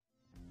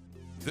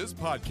This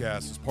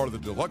podcast is part of the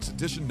Deluxe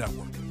Edition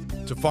Network.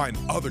 To find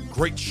other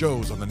great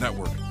shows on the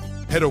network,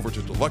 head over to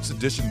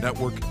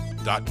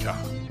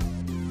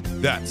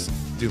deluxeeditionnetwork.com. That's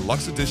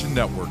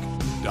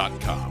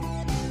deluxeeditionnetwork.com.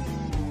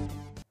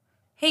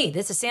 Hey,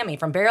 this is Sammy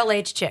from Barrel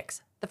Aged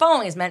Chicks. The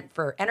following is meant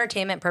for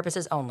entertainment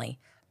purposes only.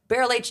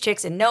 Barrel Aged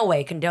Chicks in no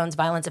way condones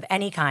violence of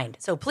any kind,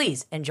 so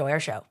please enjoy our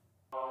show.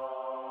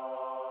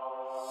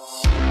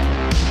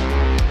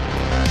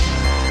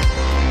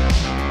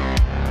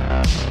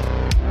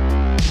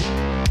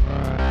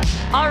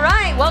 All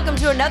right, welcome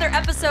to another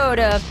episode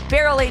of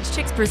Barrel Aged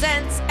Chicks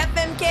Presents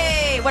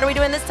FMK. What are we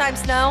doing this time,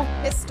 Snow?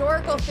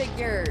 Historical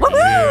figures. Woo-hoo!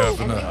 Yeah,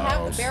 And we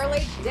have the Barrel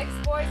Aged Dicks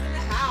boys in the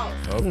house.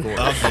 Of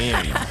course.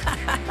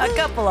 A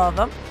couple of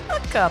them. A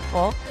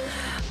couple.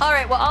 All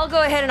right, well, I'll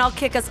go ahead and I'll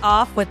kick us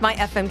off with my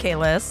FMK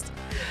list.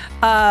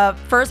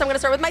 First, I'm going to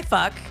start with my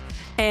fuck.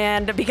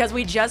 And because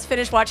we just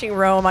finished watching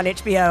Rome on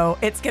HBO,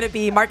 it's going to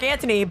be Mark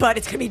Antony, but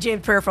it's going to be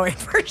James Purefoy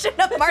version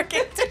of Mark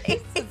Antony.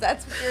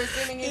 That's what you're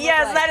assuming he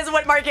Yes, looks like. that is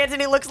what Mark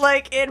Antony looks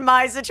like in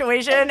my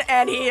situation,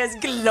 and he is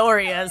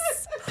glorious.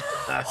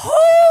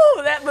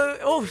 Whoo, that movie,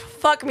 oh,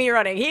 fuck me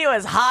running. He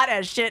was hot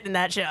as shit in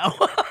that show.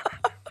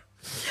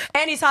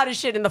 And he's hot as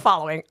shit in the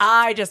following.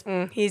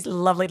 He's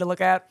lovely to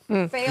look at.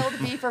 Failed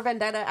V for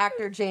Vendetta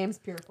actor James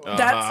Purefoy.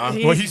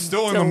 Well, he's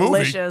still in the movie.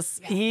 Delicious.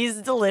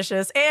 He's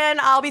delicious. And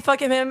I'll be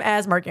fucking him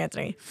as Mark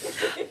Antony.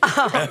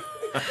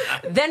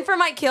 Then for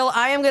my kill,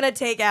 I am going to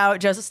take out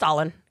Joseph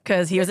Stalin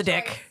because he was a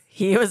dick.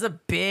 He was a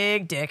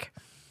big dick.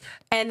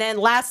 And then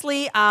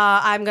lastly,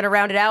 I'm going to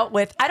round it out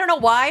with, I don't know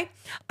why,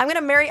 I'm going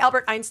to marry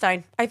Albert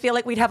Einstein. I feel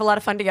like we'd have a lot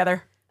of fun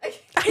together. I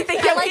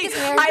think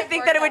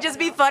that it would just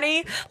be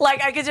funny.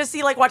 Like I could just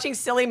see like watching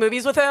silly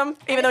movies with him,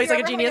 even though he's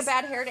like a genius. If you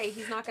ever have a bad hair day,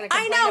 he's not going to I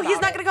complain know he's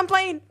not going to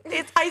complain.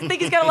 I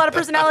think he's got a lot of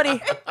personality.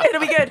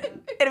 It'll be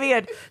good. It'll be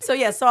good. So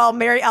yeah, so I'll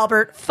marry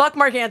Albert, fuck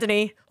Mark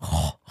Antony,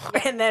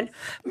 and then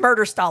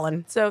murder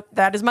Stalin. So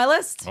that is my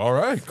list. All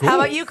right, cool. How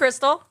about you,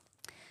 Crystal?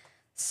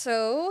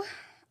 So,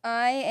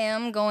 I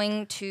am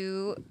going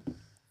to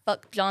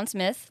fuck John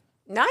Smith.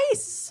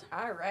 Nice.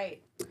 All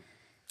right.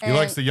 He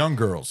likes the young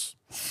girls.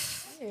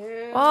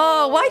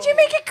 Oh, why'd you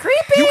make it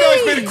creepy? You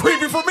guys made it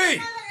creepy for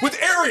me with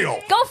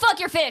Ariel. Go fuck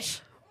your fish.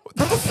 What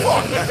the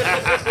fuck?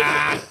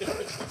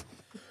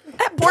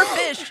 That poor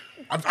fish.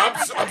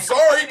 I'm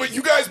sorry, but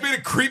you guys made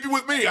it creepy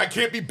with me. I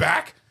can't be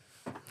back.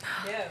 No,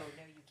 you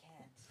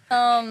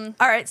can't.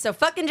 All right, so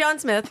fucking John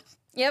Smith.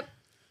 Yep.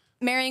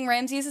 Marrying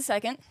Ramses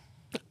II.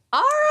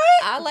 All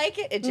right. I like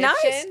it. Egyptian.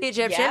 Nice.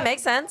 Egyptian. Yep.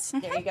 Makes sense.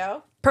 There you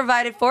go.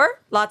 Provided for.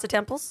 Lots of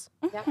temples.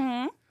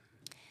 Yep.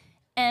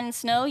 And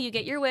Snow, you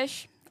get your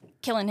wish.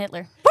 Killing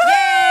Hitler.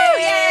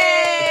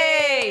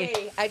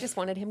 Yay! I just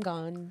wanted him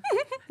gone.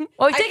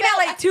 Well, we take out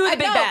like two of the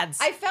big know. bads.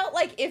 I felt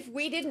like if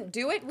we didn't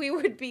do it, we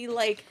would be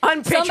like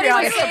Somebody would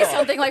Unpatriotic. say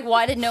something like,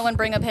 why did no one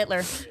bring up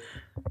Hitler?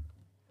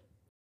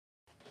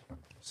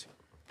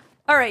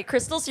 All right,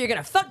 Crystal, so you're going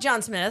to fuck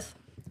John Smith.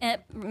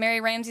 And marry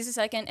Ramses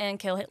II and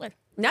kill Hitler.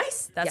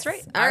 Nice. That's Yes.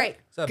 right. All right.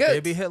 Is that Good.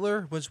 baby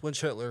Hitler?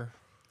 Which Hitler?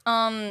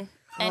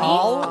 Any?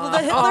 All of the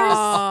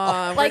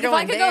Hitlers? Like, if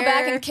I could go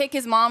back and kick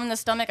his mom in the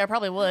stomach, I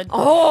probably would.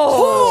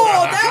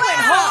 Oh, that went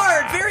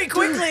hard very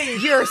quickly.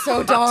 You're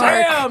so dark.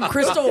 Damn,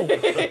 Crystal.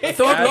 Thug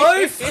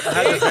life.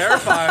 I had to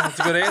verify. That's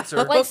a good answer.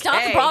 Like, stop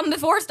the Okay. problem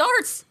before it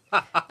starts.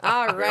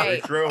 All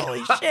right.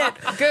 Holy shit.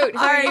 Good.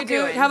 All right,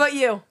 Goot. How about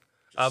you?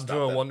 I'm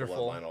doing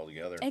wonderful.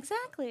 Altogether.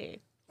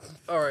 Exactly.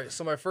 All right,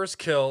 so my first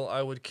kill,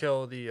 I would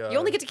kill the. You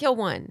only get to kill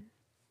one.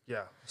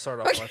 Yeah, start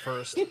off my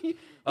first. The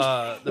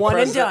One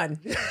and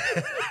president- done.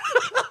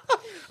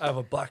 I have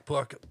a black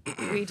book.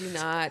 We do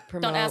not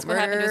promote ask what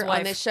happened to his murder on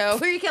wife. this show.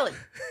 Who are you killing?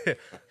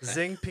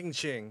 Xing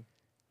Pingqing,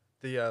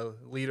 the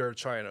leader of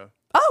China.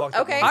 Oh, Fuck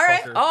that Okay. All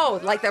right. motherfucker. Oh,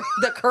 like the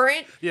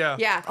current? Yeah.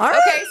 Yeah. All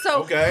right. Okay,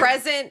 so Okay.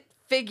 present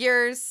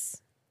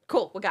figures.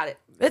 Cool. We got it.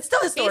 It's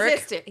still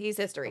historic. He's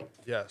history.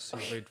 Yes,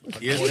 he made.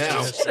 He is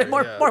now. history,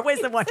 More, yeah. more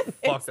ways than one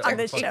Fuck that on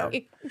this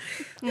motherfucker. show.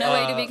 No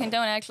way do we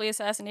condone actually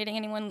assassinating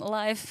anyone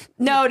alive.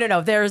 No.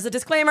 There's a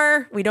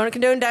disclaimer. We don't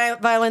condone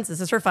violence.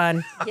 This is for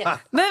fun. Yeah.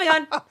 Moving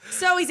on.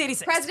 So he's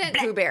 86. President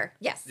Pooh Bear.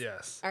 Yes.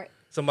 Yes. All right.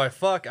 So my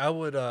fuck, I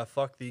would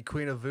fuck the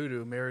Queen of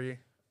Voodoo,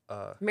 Mary.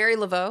 Mary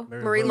Laveau.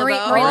 Marie Marie Laveau.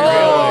 Laveau. Marie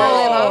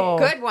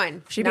Laveau. Good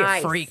one. She'd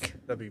Nice. be a freak.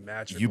 That'd be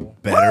magical. You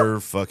better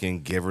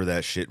fucking give her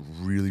that shit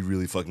really,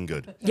 really fucking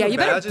good. Yeah, you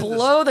better Imagine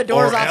blow the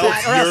doors or off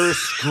else that. Or else- you're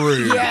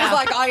screwed. Yeah. He's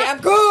like, I am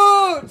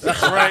good.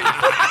 That's right.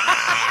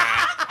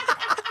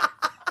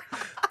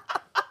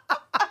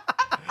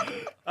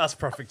 That's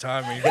perfect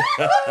timing. All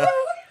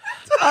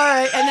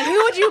right, and then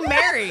who would you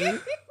marry?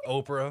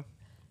 Oprah.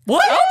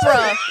 What?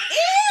 Oprah.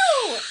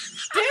 Ew.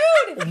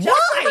 Dude. Just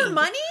Why? for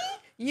money?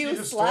 You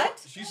She's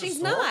slut. she's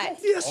She's not.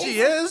 Yes, she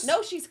is.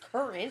 No, she's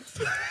current.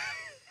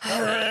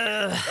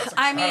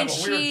 I mean, kind of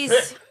a weird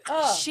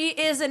she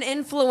is an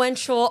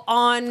influential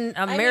on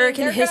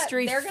American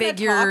history they're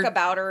figure. Gonna talk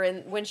about her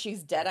when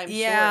she's dead, I'm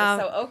Yeah.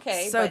 sure. So,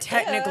 okay. So but,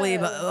 technically,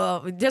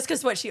 but just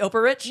because what, she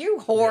Oprah rich? You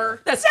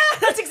whore. That's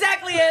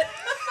exactly it.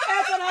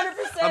 That's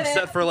 100%. I'm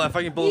set for life.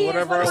 I can believe He is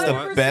whatever I That's the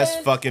 100%. want.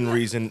 best fucking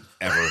reason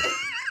ever.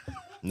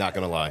 Not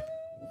gonna lie.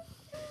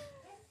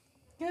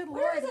 Good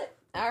lord.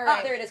 All Oh,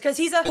 right. there it is. Because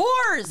he's a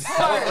whores.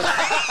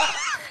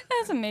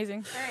 That's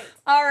amazing.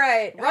 All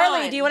right. Ron,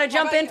 Harley, do you want to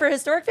how jump about in you? for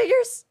historic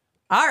figures?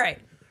 All right.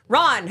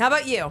 Ron, how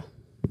about you?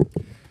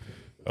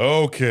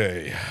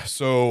 Okay,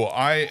 so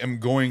I am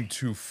going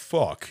to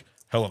fuck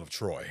Helen of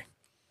Troy.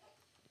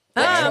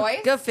 choice.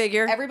 Go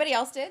figure. Everybody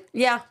else did?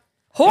 Yeah.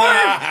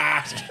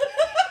 Whore.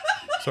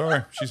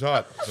 Sorry, she's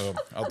hot, so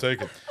I'll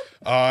take it.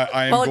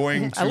 I am Well,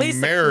 going at to least,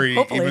 marry,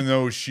 hopefully. even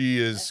though she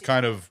is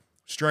kind of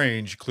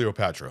strange,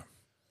 Cleopatra.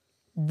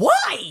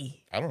 Why?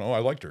 I don't know. I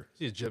liked her.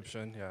 She's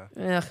Egyptian, yeah.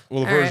 Ugh.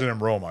 Well, the All right. version in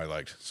Rome I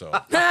liked. So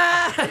Fine,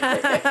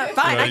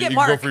 I you get can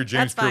Mark. go for your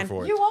James That's fine.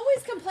 Purefoy. You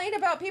always complain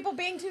about people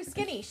being too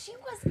skinny. She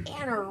was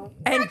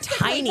And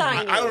tiny.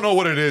 I don't know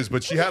what it is,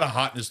 but she had a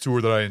hotness to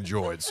her that I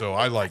enjoyed, so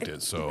I liked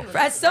it. So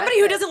As somebody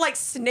who doesn't like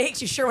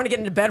snakes, you sure want to get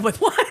into bed with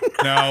one.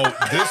 now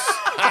this.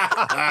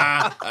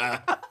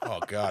 Oh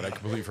God, I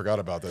completely forgot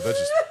about that. That's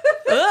just.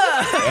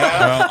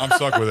 Well, I'm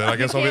stuck with it. I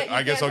guess I'll get. can't- I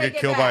you guess can't I'll get take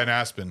it killed by back. an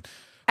aspen.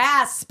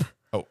 Asp.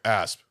 Oh,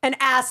 asp. An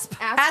asp.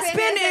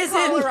 Aspen is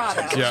in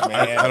Colorado. Yeah,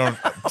 I don't.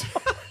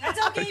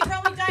 That's okay. You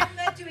probably died from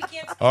that too. We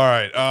can't. All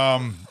right.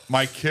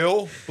 My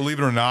kill, believe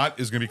it or not,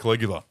 is gonna be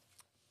Caligula.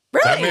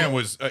 Really? That man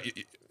was.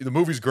 The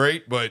movie's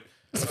great, but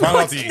find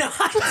out the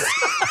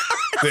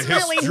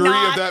really history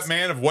not. of that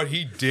man, of what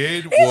he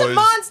did, He's a was.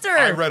 monster.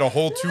 I read a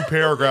whole 2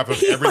 paragraph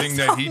of everything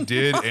that he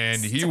did,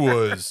 and he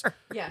was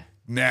Yeah.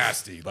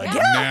 nasty, like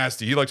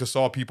nasty. He liked to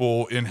saw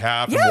people in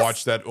half Yes. and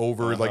watch that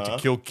over, like to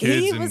kill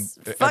kids. He and was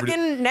everything.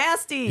 fucking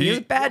nasty. He was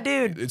a bad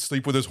dude. He'd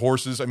sleep with his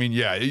horses. I mean,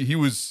 yeah, he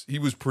was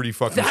pretty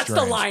fucking. That's strange.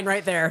 the line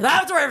right there.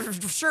 That's where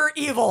for sure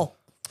evil.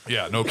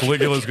 Yeah, no,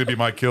 Caligula is gonna be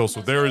my kill. So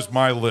there is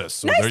my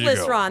list. So Nice there you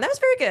list, go. Ron. That was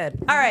very good.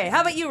 All right.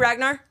 How about you,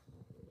 Ragnar?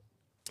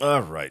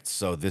 All right,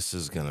 so this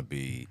is gonna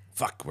be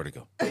fuck. Where'd it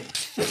go?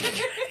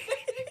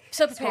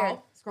 So prepared.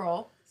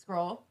 Scroll.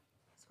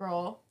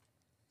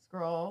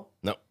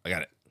 No, I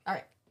got it. All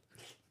right.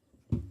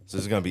 So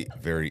this is gonna be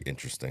very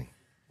interesting.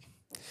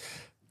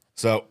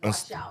 So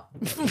Watch out.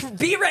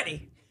 Be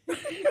ready. we're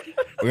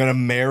gonna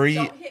marry.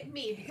 Don't hit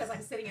me because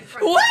I'm sitting in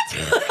front What? of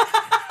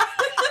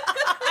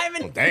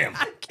you. Damn.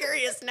 I'm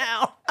curious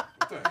now.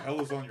 What the hell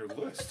is on your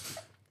list?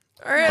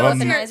 All right. What's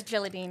Let's a hear it. nice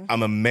jelly bean? I'm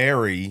gonna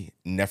marry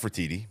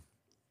Nefertiti.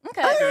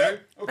 Okay. Okay.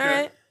 All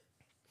right.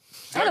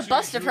 I had a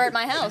bust of her at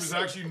my She house. was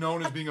actually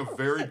known as being a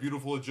very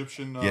beautiful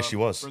Egyptian. Yes, she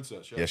was.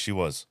 Princess. Yeah. Yes, she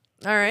was.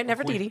 All right.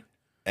 Nefertiti.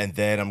 And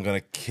then I'm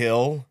gonna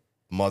kill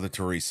Mother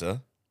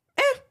Teresa.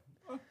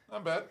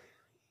 Not bad.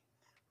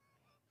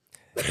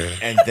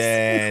 And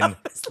then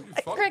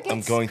Crickets,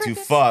 I'm going to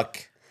crickets. fuck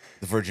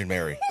the Virgin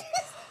Mary.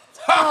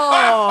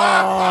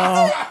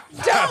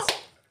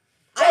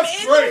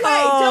 That's great.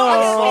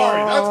 I'm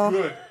sorry. That's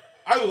good.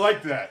 I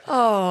like that.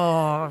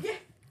 Oh.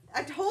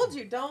 I told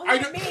you, don't I,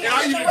 hit me.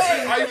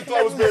 I even thought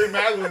it was Mary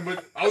Magdalene,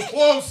 but I was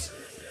close.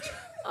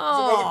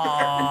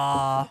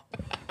 Oh.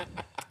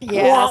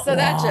 Yeah, so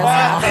that just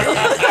happened.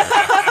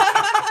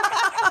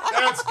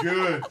 That's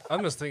good.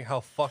 I'm just thinking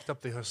how fucked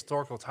up the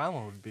historical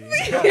timeline would be.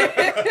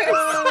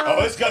 Oh,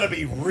 it's gonna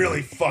be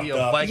really fucked Be a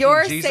Viking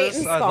Your Jesus?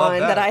 Satan I love spawn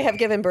that I have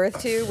given birth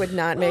to would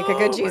not make a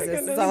good Jesus.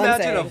 Is all I'm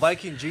Imagine a saying.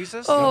 Viking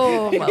Jesus.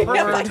 Oh, my A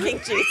word. Viking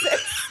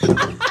Jesus.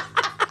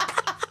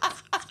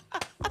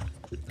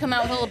 Come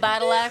out with a little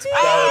battle axe.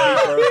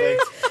 That would be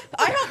perfect.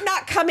 I hope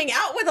not coming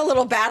out with a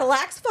little battle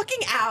axe. Fucking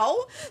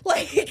ow!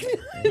 Like,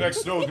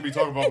 Next snow is gonna be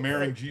talking about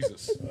marrying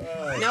Jesus.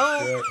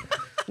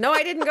 no,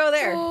 I didn't go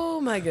there. Oh,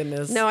 my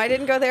goodness. No, I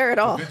didn't go there at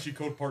all. Vinci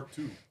Code Part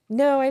 2.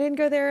 No, I didn't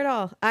go there at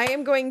all. I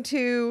am going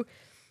to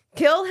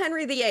kill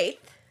Henry VIII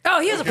Oh,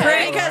 he was a Okay,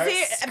 prick. because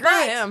he. Screw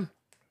But him.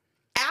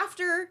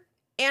 after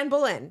Anne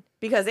Boleyn,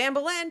 because Anne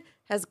Boleyn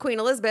has Queen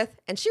Elizabeth,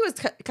 and she was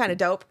kind of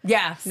dope.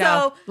 Yeah.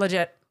 No. So-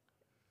 Legit.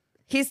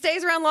 He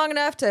stays around long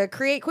enough to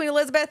create Queen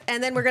Elizabeth,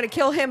 and then we're going to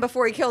kill him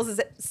before he kills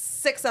his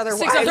 6 other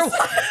Six wives. other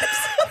wives.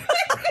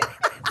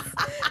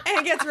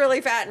 And gets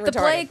really fat and The retarded.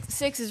 Plague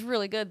 6 is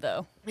really good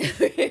though. And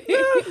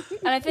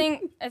I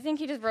think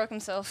he just broke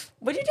himself.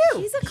 What'd you do?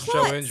 He's a Show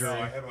klutz. injury.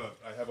 I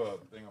have a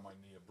thing on my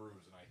knee, a bruise,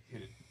 and I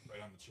hit it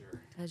right on the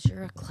chair. Because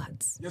you're a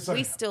klutz. Yes, I we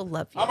am. still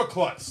love you. I'm a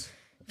klutz.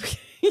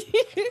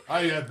 I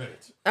admit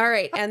it. All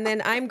right, and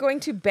then I'm going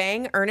to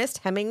bang Ernest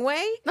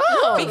Hemingway.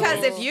 Oh.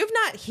 Because if you've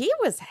not, he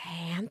was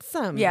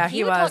handsome. Yeah, He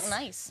he would was. talk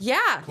nice. Yeah,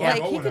 Clive like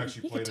he Owen could,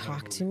 actually he played could him in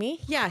the talk to movie. me.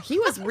 Yeah, he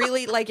was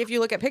really like if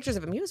you look at pictures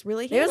of him, he was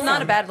really He was handsome.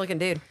 not a bad looking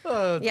dude.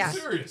 Yeah.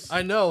 Serious.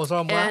 I know, so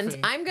I'm And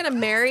laughing. I'm gonna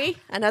marry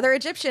another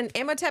Egyptian,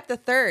 Imhotep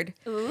III.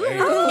 He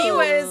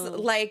was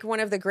like one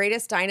of the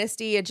greatest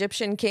dynasty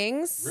Egyptian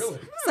kings. Really?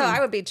 So I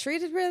would be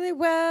treated really You don't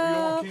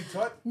well. want King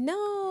Tut?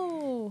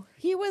 No,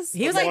 he was.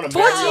 He was I like a wanna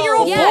marry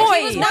 14-year-old Yeah, boy.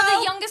 he was one of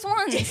the youngest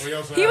ones. We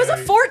also He was a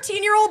had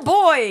 14-year-old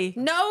boy.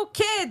 no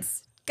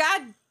kids.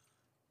 God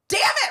damn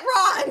it,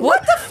 Ron!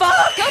 What the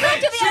fuck? Go back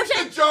to the She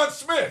ocean. did John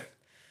Smith.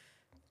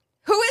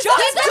 Who is John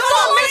this? Smith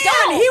John was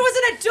a man. He was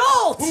an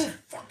adult. Who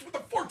fucked with a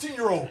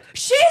 14-year-old?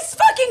 She's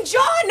fucking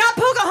John, not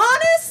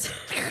Pocahontas.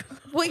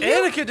 Will you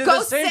Anakin did go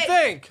the same sit-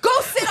 thing.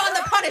 Go sit on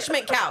the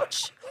punishment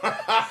couch.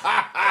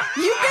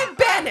 You've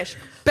been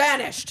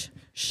Banished.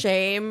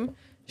 Shame.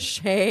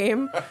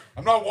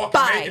 I'm not walking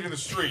Bye. naked in the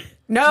street.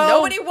 No.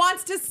 Nobody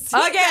wants to see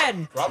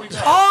Again. Probably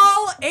not.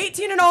 All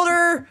 18 and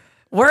older,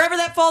 wherever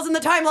that falls in the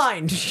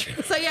timeline.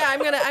 So yeah, I'm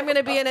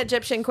gonna be an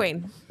Egyptian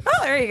queen. Oh,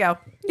 there you go.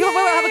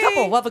 We'll have a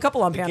couple. We'll have a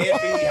couple on piano.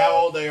 Can't be how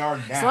old they are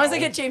now. As long as I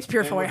get James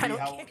Purefoy, I don't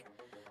care.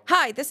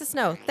 Hi, this is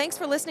Snow. Thanks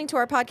for listening to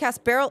our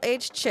podcast, Barrel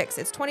Aged Chicks.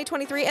 It's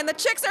 2023 and the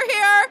chicks are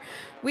here.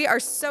 We are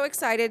so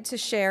excited to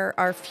share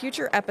our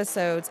future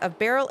episodes of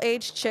Barrel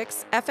Aged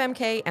Chicks,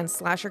 FMK, and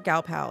Slasher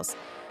Gal Pals.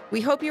 We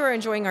hope you are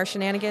enjoying our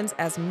shenanigans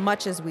as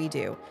much as we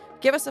do.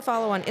 Give us a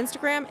follow on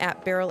Instagram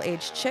at Barrel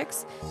Aged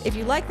Chicks. If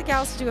you'd like the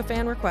gals to do a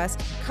fan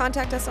request,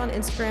 contact us on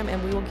Instagram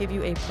and we will give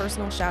you a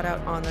personal shout out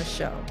on the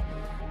show.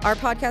 Our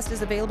podcast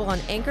is available on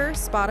Anchor,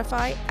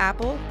 Spotify,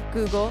 Apple,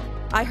 Google,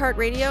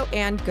 iHeartRadio,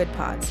 and Good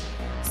Pods.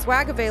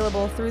 Swag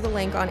available through the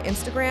link on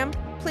Instagram.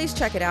 Please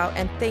check it out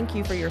and thank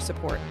you for your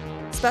support.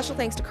 Special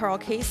thanks to Carl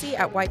Casey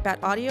at White Bat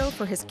Audio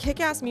for his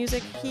kick-ass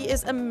music. He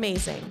is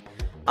amazing.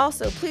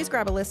 Also, please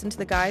grab a listen to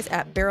the guys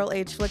at Barrel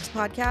Age Flicks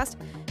Podcast.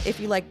 If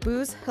you like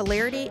booze,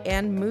 hilarity,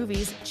 and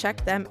movies,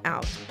 check them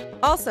out.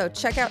 Also,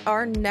 check out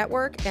our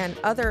network and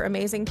other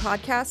amazing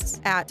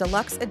podcasts at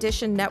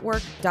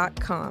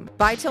deluxeeditionnetwork.com.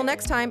 Bye till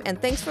next time, and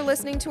thanks for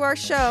listening to our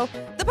show.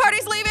 The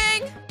party's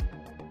leaving!